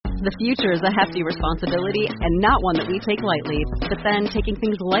The future is a hefty responsibility and not one that we take lightly. But then taking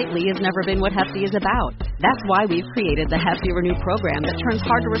things lightly has never been what Hefty is about. That's why we've created the Hefty Renew program that turns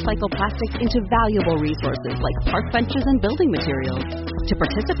hard-to-recycle plastics into valuable resources like park benches and building materials. To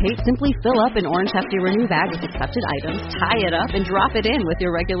participate, simply fill up an orange Hefty Renew bag with accepted items, tie it up, and drop it in with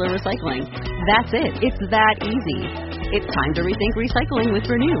your regular recycling. That's it. It's that easy. It's time to rethink recycling with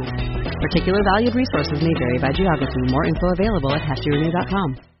Renew. Particular valued resources may vary by geography. More info available at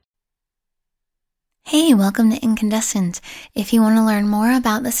heftyrenew.com. Hey, welcome to Incandescent. If you want to learn more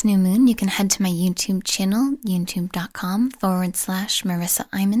about this new moon, you can head to my YouTube channel, youtube.com/Marissa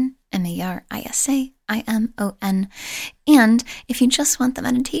Imon, MARISAIMON. And if you just want the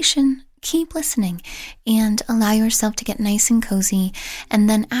meditation, keep listening and allow yourself to get nice and cozy. And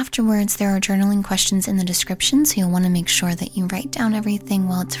then afterwards, there are journaling questions in the description, so you'll want to make sure that you write down everything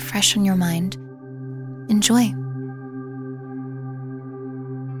while it's fresh on your mind. Enjoy.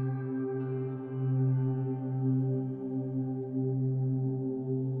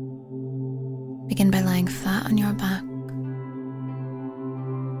 Begin by lying flat on your back,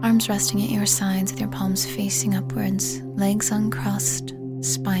 arms resting at your sides with your palms facing upwards, legs uncrossed,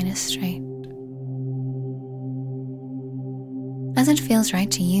 spine is straight. As it feels right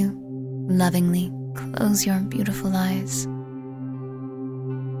to you, lovingly close your beautiful eyes.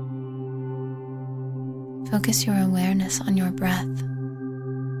 Focus your awareness on your breath.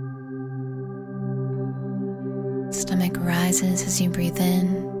 Stomach rises as you breathe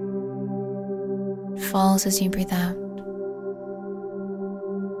in, falls as you breathe out.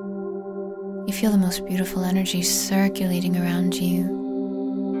 You feel the most beautiful energy circulating around you,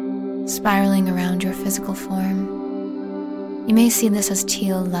 spiraling around your physical form. You may see this as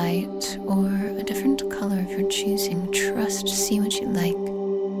teal light or a different color of your choosing. Trust to see what you like.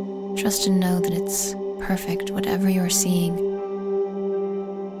 Trust to know that it's perfect, whatever you're seeing,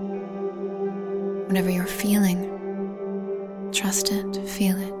 whatever you're feeling. Trust it,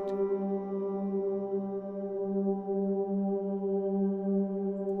 feel it.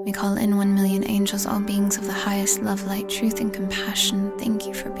 We call in 1 million angels, all beings of the highest love, light, truth, and compassion. Thank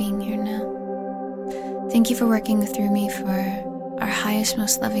you for being here now. Thank you for working through me for our highest,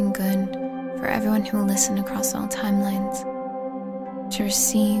 most loving good, for everyone who will listen across all timelines, to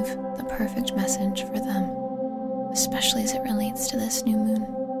receive the perfect message for them, especially as it relates to this new moon.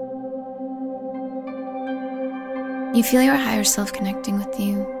 You feel your higher self connecting with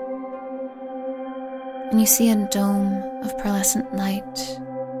you, and you see a dome of pearlescent light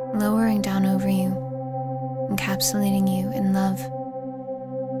lowering down over you, encapsulating you in love.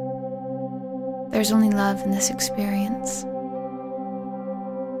 There's only love in this experience.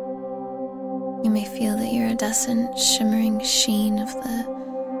 You may feel the iridescent, shimmering sheen of the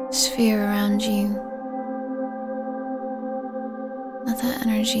sphere around you. Let that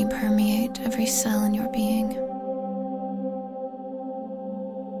energy permeate every cell in your being.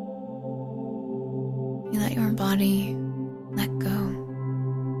 You let your body let go.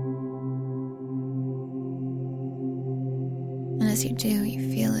 And as you do, you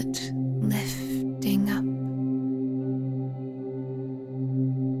feel it lifting up,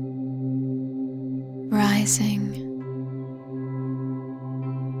 rising,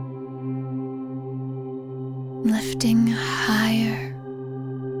 lifting higher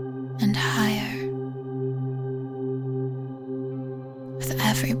and higher. With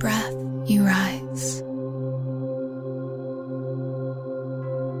every breath, you rise.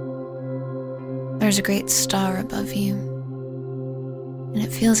 There's a great star above you, and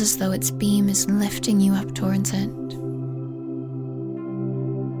it feels as though its beam is lifting you up towards it.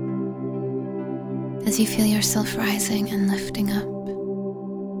 As you feel yourself rising and lifting up,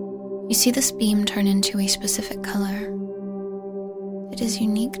 you see this beam turn into a specific color. It is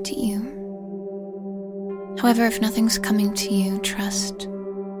unique to you. However, if nothing's coming to you, trust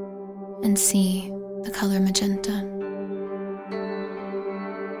and see the color magenta.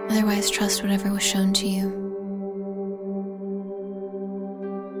 Otherwise, trust whatever was shown to you.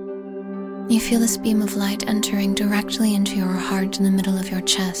 You feel this beam of light entering directly into your heart in the middle of your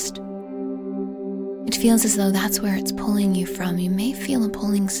chest. It feels as though that's where it's pulling you from. You may feel a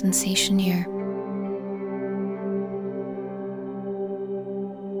pulling sensation here.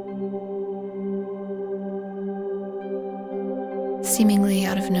 Seemingly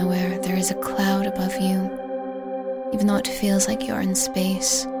out of nowhere, there is a cloud above you. Even though it feels like you're in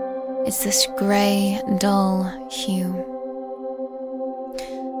space, it's this gray, dull hue.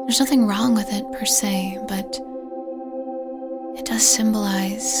 There's nothing wrong with it per se, but it does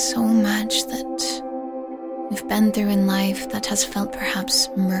symbolize so much that you've been through in life that has felt perhaps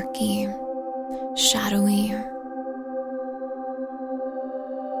murky, shadowy.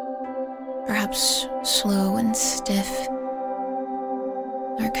 perhaps slow and stiff,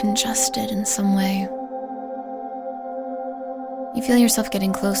 or congested in some way. You feel yourself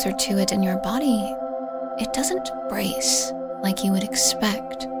getting closer to it, and your body, it doesn't brace like you would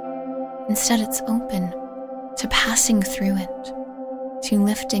expect. Instead, it's open to passing through it, to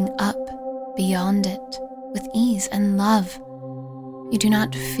lifting up beyond it with ease and love. You do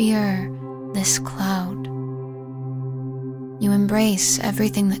not fear this cloud. You embrace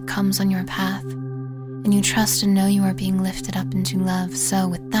everything that comes on your path, and you trust and know you are being lifted up into love. So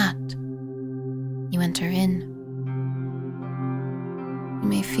with that, you enter in. You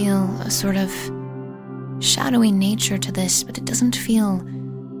may feel a sort of shadowy nature to this, but it doesn't feel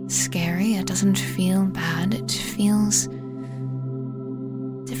scary. It doesn't feel bad. It feels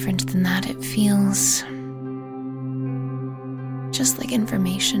different than that. It feels just like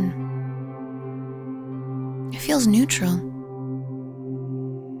information. It feels neutral.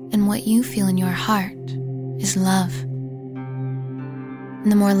 And what you feel in your heart is love.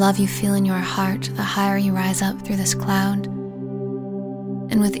 And the more love you feel in your heart, the higher you rise up through this cloud.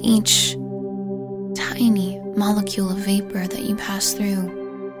 And with each tiny molecule of vapor that you pass through,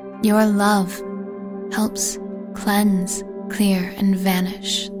 your love helps cleanse, clear, and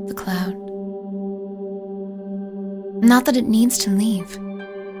vanish the cloud. Not that it needs to leave.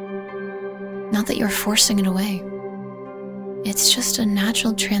 Not that you're forcing it away. It's just a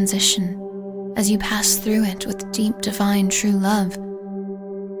natural transition. As you pass through it with deep, divine, true love,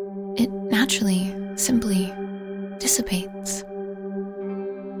 it naturally, simply dissipates.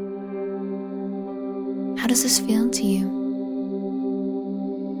 How does this feel to you?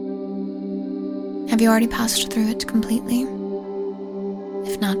 Have you already passed through it completely?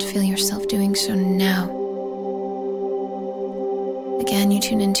 If not, feel yourself doing so now. Again, you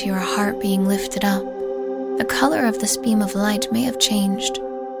tune into your heart being lifted up. The color of this beam of light may have changed.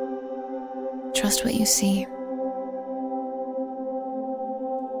 Trust what you see.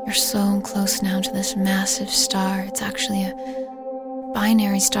 You're so close now to this massive star. It's actually a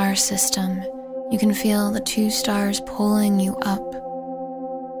binary star system. You can feel the two stars pulling you up,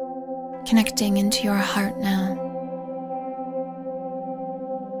 connecting into your heart now.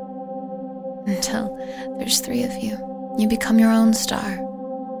 Until there's 3 of you. You become your own star.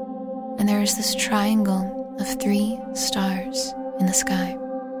 And there is this triangle of 3 stars in the sky.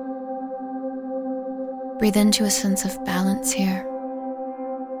 Breathe into a sense of balance here.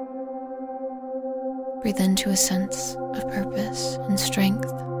 Breathe into a sense of purpose and strength.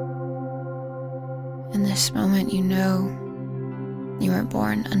 In this moment, you know you were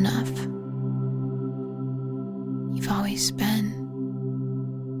born enough. You've always been.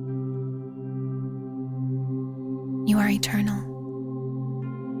 You are eternal.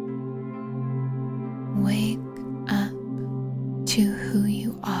 Wake up to who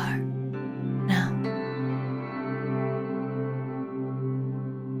you are now.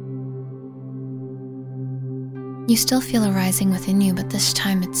 You still feel a rising within you, but this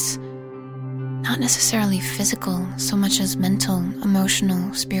time it's not necessarily physical so much as mental,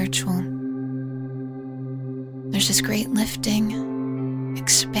 emotional, spiritual. There's this great lifting,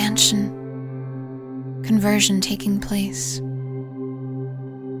 expansion, conversion taking place.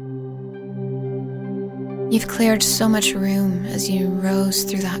 You've cleared so much room as you rose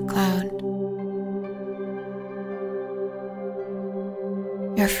through that cloud.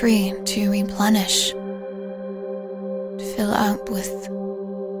 You're free to replenish, to fill up with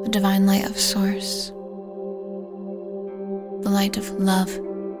the divine light of Source, the light of love.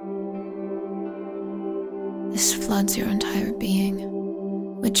 This floods your entire being,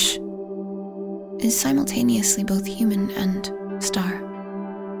 which is simultaneously both human and star.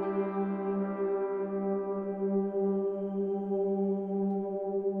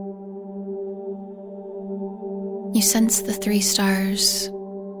 You sense the 3 stars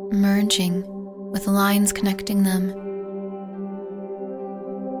merging with lines connecting them.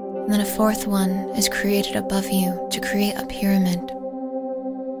 And then a 4th one is created above you to create a pyramid.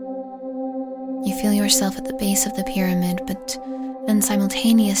 You feel yourself at the base of the pyramid, but then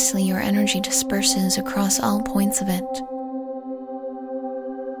simultaneously your energy disperses across all points of it.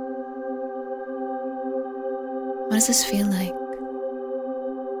 What does this feel like?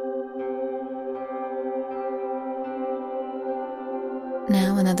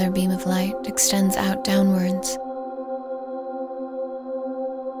 Now another beam of light extends out downwards.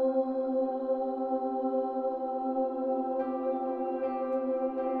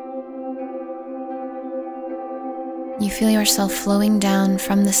 You feel yourself flowing down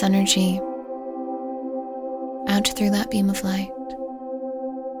from this energy out through that beam of light,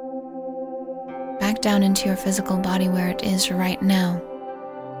 back down into your physical body where it is right now.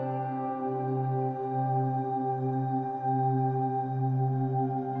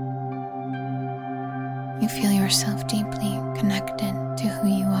 you feel yourself deeply connected to who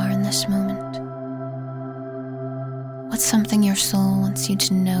you are in this moment. What's something your soul wants you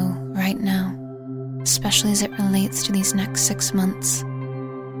to know right now, especially as it relates to these next 6 months?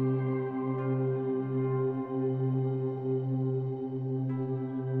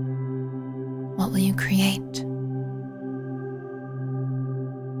 What will you create?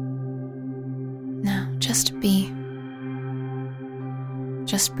 Now, just be.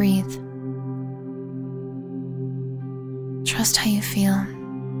 Just breathe. Trust how you feel.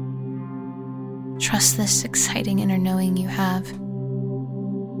 Trust this exciting inner knowing you have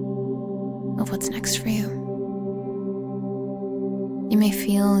of what's next for you. You may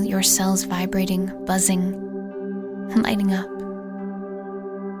feel your cells vibrating, buzzing, and lighting up.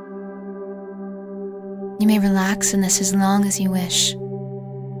 You may relax in this as long as you wish.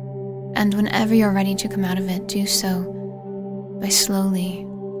 And whenever you're ready to come out of it, do so by slowly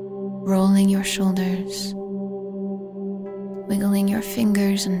rolling your shoulders, wiggling your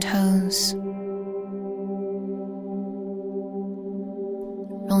fingers and toes,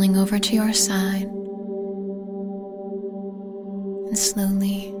 rolling over to your side, and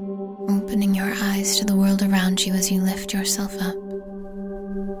slowly opening your eyes to the world around you as you lift yourself up.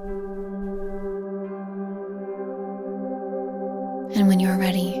 And when you're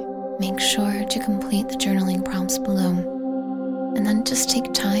ready, make sure to complete the journaling prompts below, and then just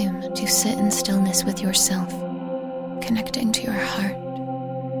take time to sit in stillness with yourself, connecting to your heart.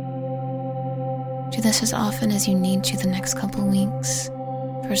 Do this as often as you need to the next couple weeks,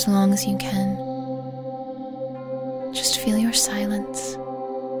 for as long as you can. Just feel your silence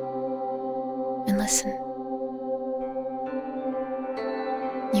and listen.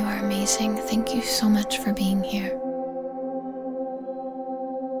 You are amazing. Thank you so much for being here.